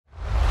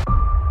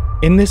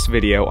In this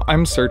video,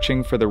 I'm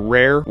searching for the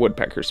rare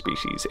woodpecker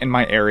species in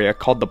my area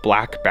called the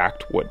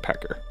Black-Backed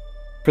Woodpecker.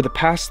 For the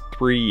past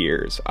 3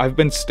 years, I've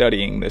been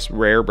studying this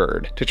rare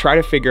bird to try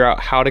to figure out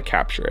how to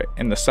capture it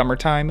in the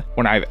summertime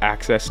when I have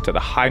access to the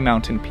high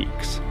mountain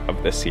peaks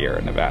of the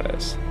Sierra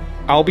Nevadas.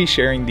 I'll be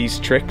sharing these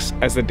tricks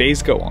as the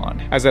days go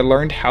on, as I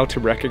learned how to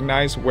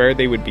recognize where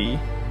they would be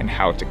and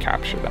how to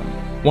capture them.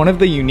 One of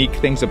the unique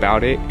things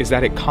about it is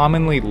that it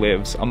commonly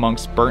lives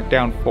amongst burnt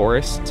down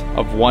forests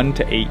of 1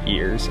 to 8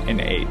 years in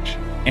age.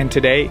 And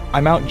today,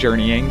 I'm out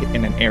journeying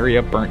in an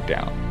area burnt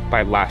down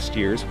by last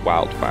year's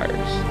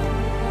wildfires.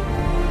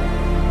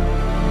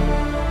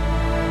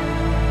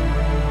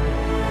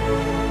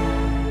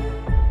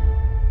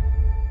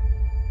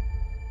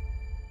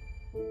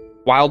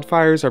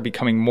 Wildfires are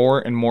becoming more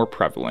and more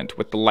prevalent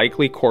with the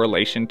likely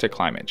correlation to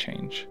climate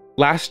change.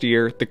 Last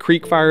year, the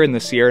creek fire in the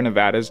Sierra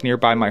Nevadas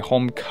nearby my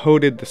home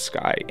coated the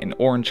sky in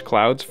orange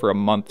clouds for a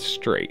month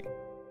straight.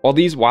 While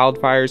these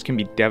wildfires can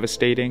be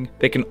devastating,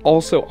 they can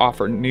also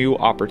offer new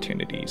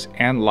opportunities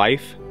and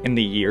life in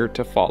the year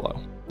to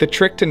follow. The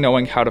trick to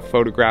knowing how to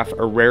photograph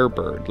a rare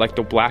bird like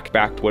the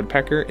black-backed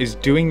woodpecker is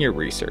doing your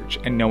research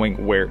and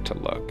knowing where to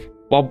look.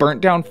 While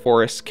burnt down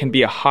forests can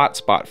be a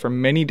hotspot for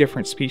many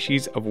different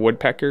species of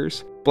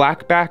woodpeckers,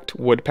 black-backed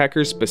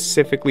woodpeckers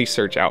specifically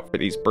search out for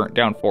these burnt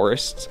down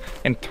forests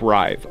and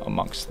thrive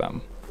amongst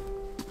them.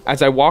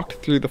 As I walked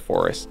through the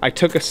forest, I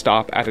took a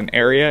stop at an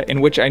area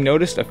in which I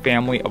noticed a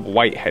family of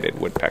white-headed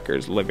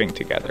woodpeckers living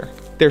together.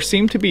 There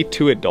seemed to be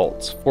 2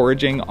 adults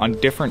foraging on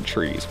different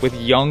trees, with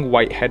young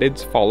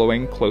white-headeds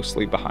following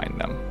closely behind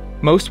them.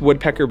 Most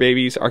woodpecker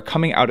babies are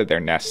coming out of their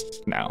nests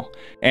now,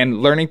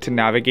 and learning to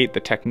navigate the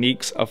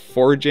techniques of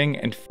foraging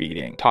and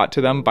feeding taught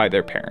to them by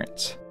their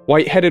parents.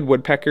 White-headed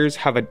woodpeckers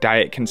have a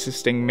diet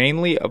consisting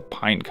mainly of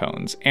pine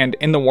cones, and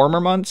in the warmer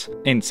months,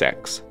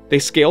 insects. They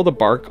scale the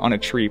bark on a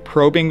tree,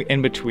 probing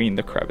in between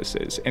the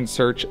crevices in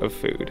search of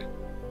food.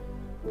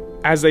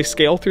 As they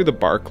scale through the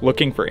bark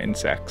looking for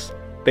insects,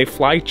 they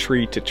fly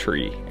tree to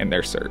tree in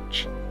their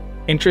search.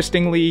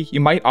 Interestingly, you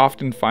might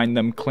often find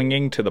them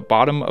clinging to the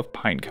bottom of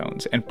pine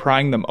cones and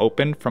prying them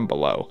open from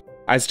below,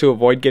 as to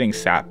avoid getting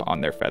sap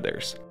on their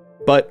feathers.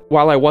 But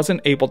while I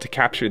wasn't able to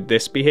capture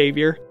this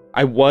behavior,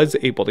 I was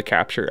able to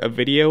capture a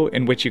video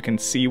in which you can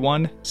see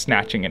one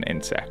snatching an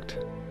insect.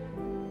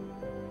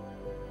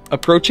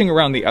 Approaching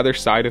around the other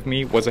side of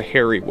me was a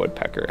hairy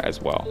woodpecker as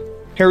well.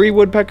 Hairy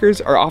woodpeckers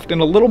are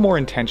often a little more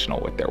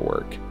intentional with their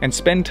work, and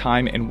spend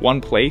time in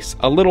one place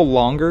a little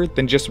longer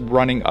than just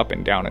running up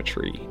and down a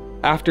tree.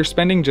 After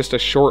spending just a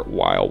short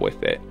while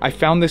with it, I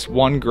found this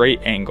one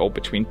great angle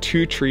between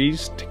 2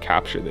 trees to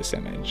capture this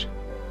image.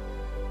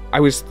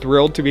 I was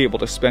thrilled to be able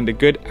to spend a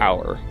good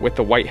hour with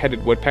the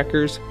white-headed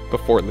woodpeckers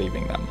before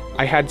leaving them.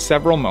 I had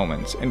several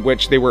moments in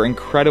which they were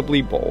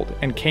incredibly bold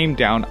and came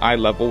down eye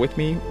level with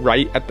me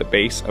right at the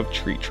base of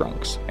tree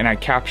trunks, and I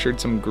captured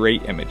some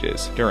great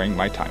images during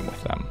my time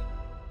with them.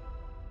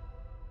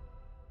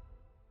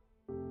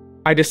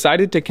 I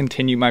decided to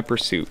continue my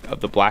pursuit of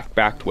the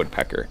black-backed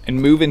woodpecker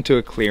and move into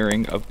a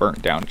clearing of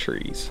burnt down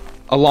trees.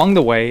 Along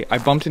the way, I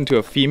bumped into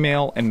a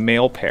female and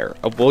male pair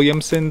of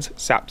Williamson's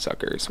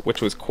sapsuckers,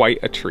 which was quite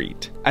a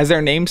treat. As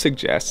their name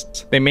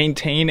suggests, they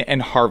maintain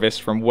and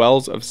harvest from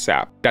wells of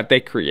sap that they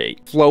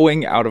create,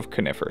 flowing out of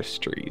coniferous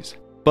trees.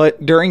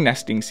 But during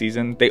nesting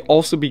season, they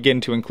also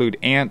begin to include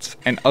ants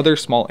and other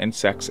small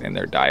insects in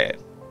their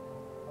diet.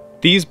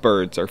 These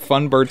birds are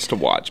fun birds to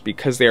watch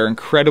because they are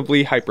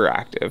incredibly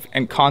hyperactive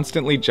and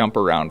constantly jump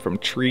around from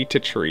tree to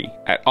tree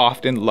at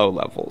often low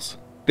levels.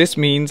 This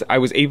means I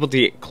was able to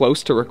get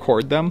close to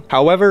record them.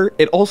 However,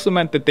 it also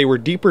meant that they were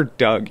deeper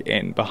dug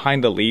in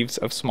behind the leaves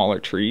of smaller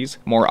trees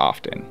more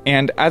often.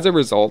 And as a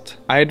result,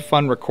 I had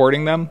fun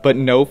recording them, but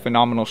no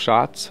phenomenal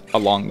shots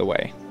along the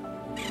way.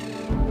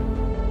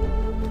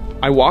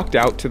 I walked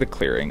out to the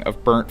clearing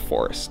of burnt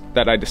forest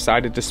that I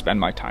decided to spend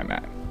my time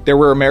at. There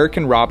were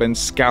American robins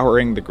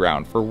scouring the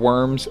ground for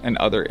worms and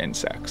other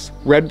insects,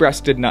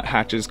 red-breasted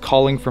nuthatches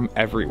calling from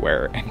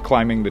everywhere and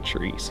climbing the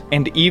trees.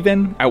 And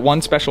even, at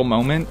one special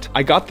moment,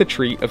 I got the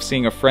treat of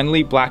seeing a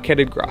friendly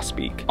black-headed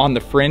grosbeak on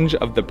the fringe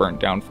of the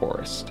burnt-down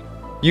forest.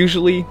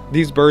 Usually,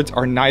 these birds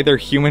are neither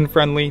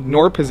human-friendly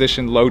nor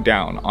positioned low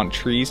down on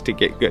trees to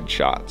get good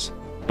shots.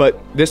 But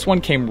this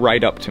one came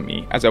right up to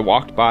me as I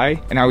walked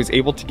by, and I was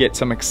able to get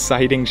some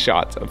exciting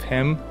shots of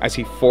him as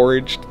he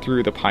foraged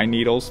through the pine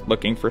needles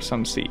looking for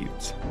some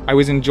seeds. I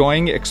was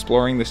enjoying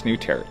exploring this new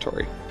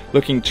territory.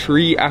 Looking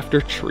tree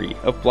after tree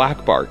of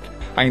black bark,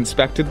 I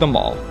inspected them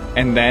all,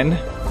 and then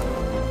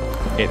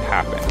it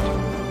happened.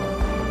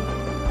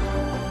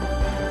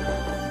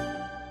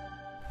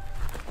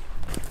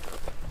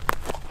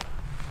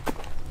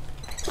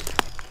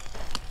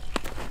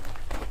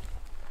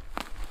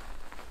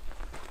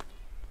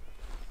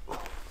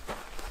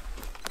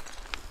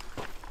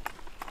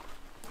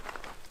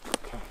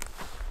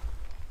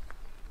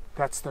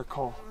 That's their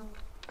call.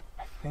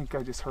 I think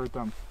I just heard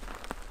them.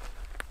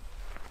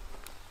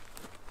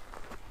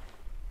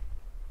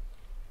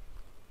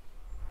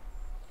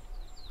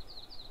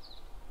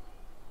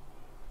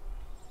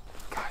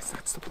 Guys,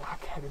 That's the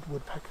black-headed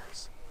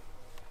woodpeckers.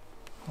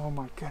 Oh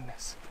my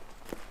goodness.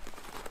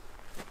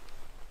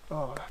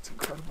 Oh, that's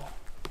incredible.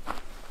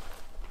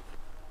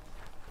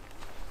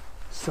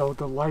 So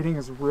the lighting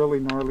is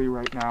really gnarly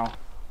right now.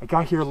 I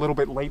got here a little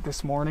bit late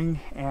this morning,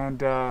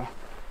 and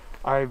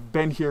I've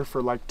been here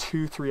for like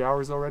 2-3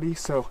 hours already,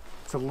 so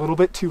it's a little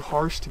bit too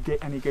harsh to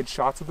get any good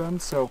shots of them.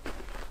 So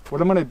what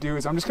I'm gonna do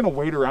is I'm just gonna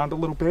wait around a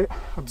little bit,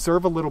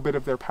 observe a little bit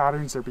of their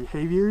patterns, their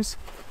behaviors,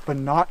 but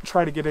not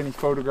try to get any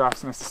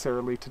photographs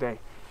necessarily today,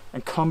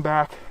 and come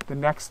back the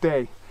next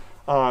day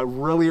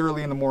really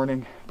early in the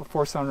morning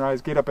before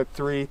sunrise, get up at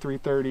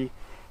 3:30,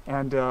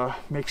 and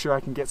make sure I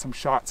can get some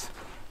shots.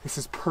 This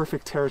is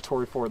perfect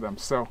territory for them.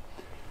 So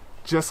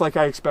just like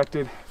I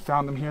expected,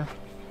 found them here.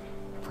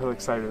 I'm really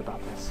excited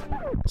about this.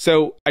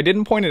 So I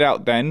didn't point it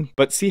out then,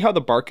 but see how the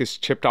bark is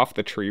chipped off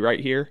the tree right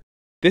here?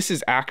 This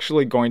is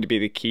actually going to be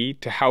the key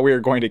to how we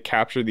are going to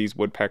capture these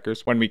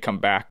woodpeckers when we come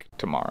back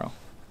tomorrow.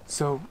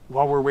 So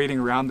while we're waiting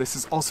around, this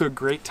is also a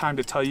great time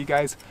to tell you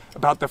guys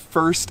about the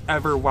first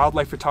ever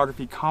wildlife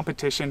photography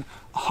competition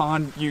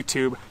on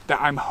YouTube that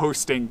I'm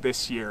hosting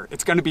this year.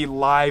 It's gonna be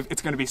live,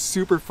 it's gonna be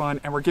super fun,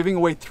 and we're giving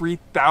away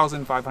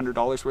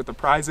 $3,500 worth of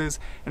prizes,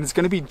 and it's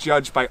gonna be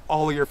judged by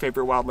all of your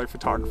favorite wildlife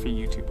photography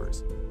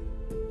YouTubers.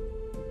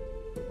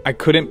 I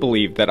couldn't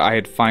believe that I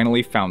had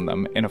finally found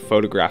them in a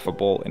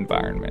photographable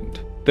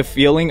environment. The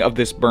feeling of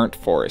this burnt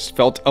forest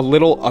felt a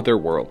little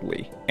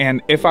otherworldly,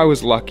 and if I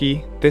was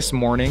lucky, this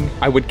morning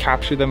I would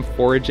capture them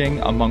foraging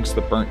amongst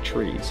the burnt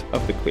trees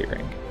of the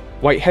clearing.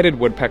 White-headed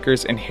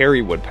woodpeckers and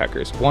hairy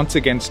woodpeckers once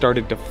again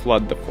started to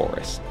flood the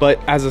forest, but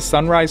as the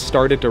sunrise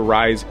started to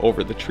rise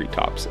over the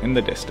treetops in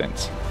the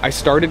distance, I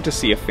started to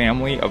see a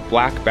family of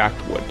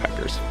black-backed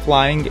woodpeckers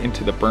flying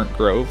into the burnt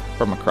grove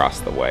from across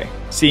the way.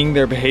 Seeing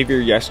their behavior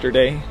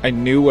yesterday, I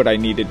knew what I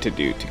needed to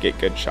do to get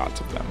good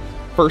shots of them.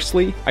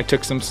 Firstly, I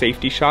took some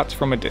safety shots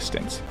from a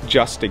distance,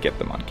 just to get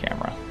them on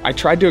camera. I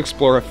tried to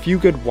explore a few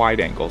good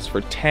wide angles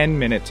for 10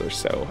 minutes or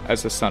so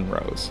as the sun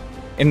rose.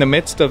 In the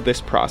midst of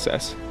this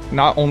process,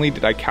 not only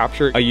did I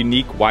capture a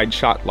unique wide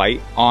shot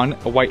light on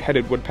a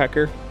white-headed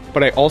woodpecker,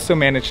 but I also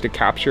managed to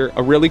capture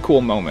a really cool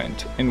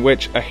moment in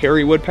which a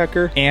hairy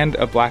woodpecker and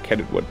a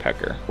black-headed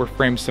woodpecker were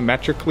framed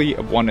symmetrically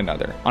of one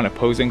another on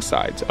opposing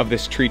sides of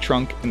this tree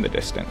trunk in the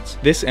distance.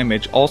 This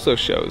image also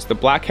shows the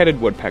black-headed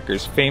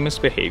woodpecker's famous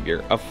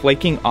behavior of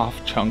flaking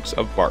off chunks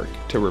of bark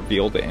to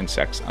reveal the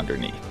insects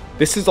underneath.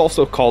 This is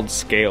also called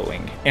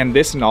scaling, and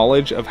this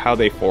knowledge of how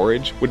they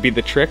forage would be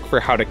the trick for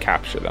how to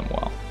capture them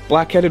well.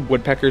 Black-headed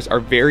woodpeckers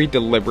are very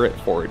deliberate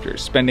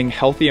foragers, spending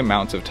healthy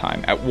amounts of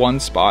time at one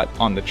spot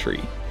on the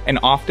tree. And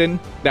often,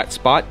 that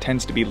spot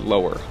tends to be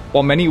lower.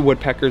 While many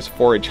woodpeckers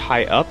forage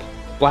high up,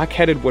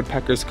 black-headed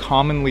woodpeckers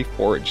commonly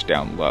forage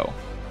down low.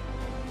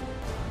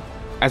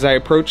 As I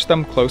approached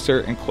them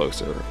closer and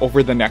closer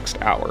over the next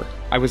hour,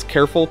 I was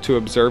careful to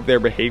observe their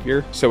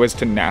behavior so as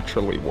to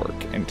naturally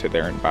work into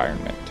their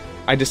environment.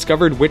 I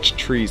discovered which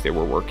trees they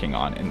were working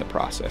on in the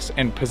process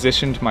and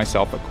positioned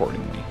myself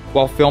accordingly.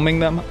 While filming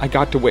them, I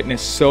got to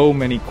witness so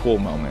many cool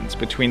moments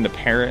between the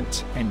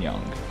parents and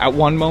young. At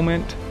one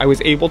moment, I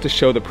was able to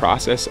show the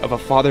process of a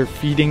father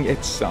feeding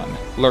its son,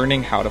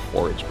 learning how to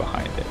forage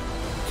behind it.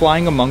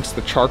 Flying amongst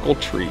the charcoal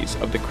trees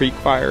of the creek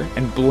fire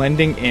and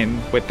blending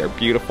in with their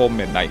beautiful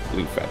midnight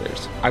blue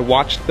feathers. I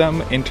watched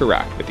them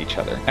interact with each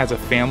other as a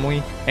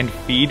family and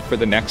feed for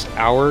the next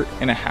hour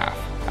and a half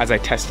as I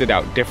tested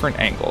out different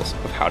angles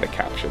of how to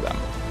capture them.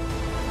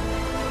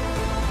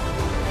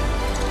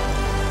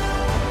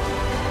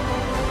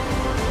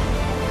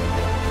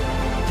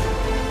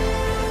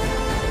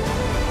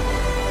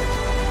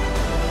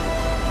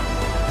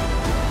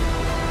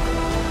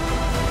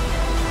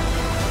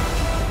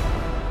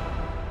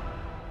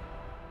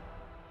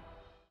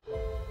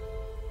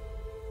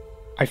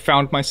 I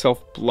found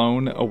myself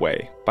blown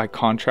away by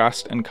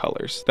contrast and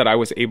colors that I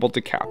was able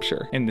to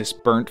capture in this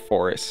burnt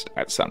forest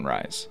at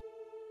sunrise.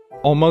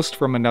 Almost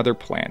from another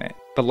planet,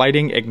 the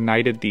lighting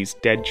ignited these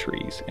dead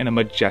trees in a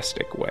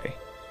majestic way.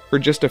 For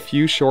just a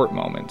few short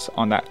moments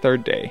on that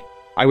third day,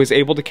 I was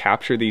able to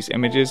capture these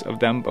images of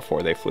them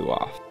before they flew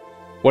off.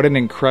 What an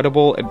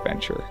incredible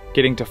adventure,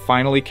 getting to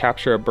finally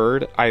capture a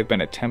bird I have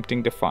been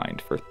attempting to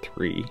find for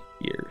 3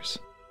 years.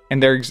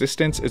 And their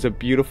existence is a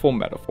beautiful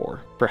metaphor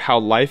for how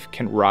life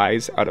can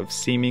rise out of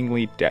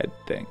seemingly dead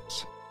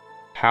things.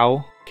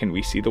 How can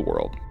we see the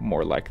world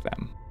more like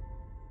them?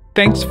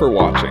 Thanks for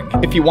watching.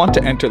 If you want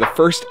to enter the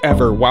first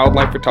ever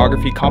wildlife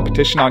photography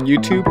competition on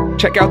YouTube,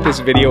 check out this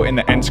video in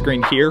the end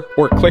screen here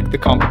or click the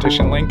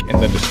competition link in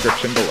the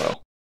description below.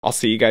 I'll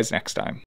see you guys next time.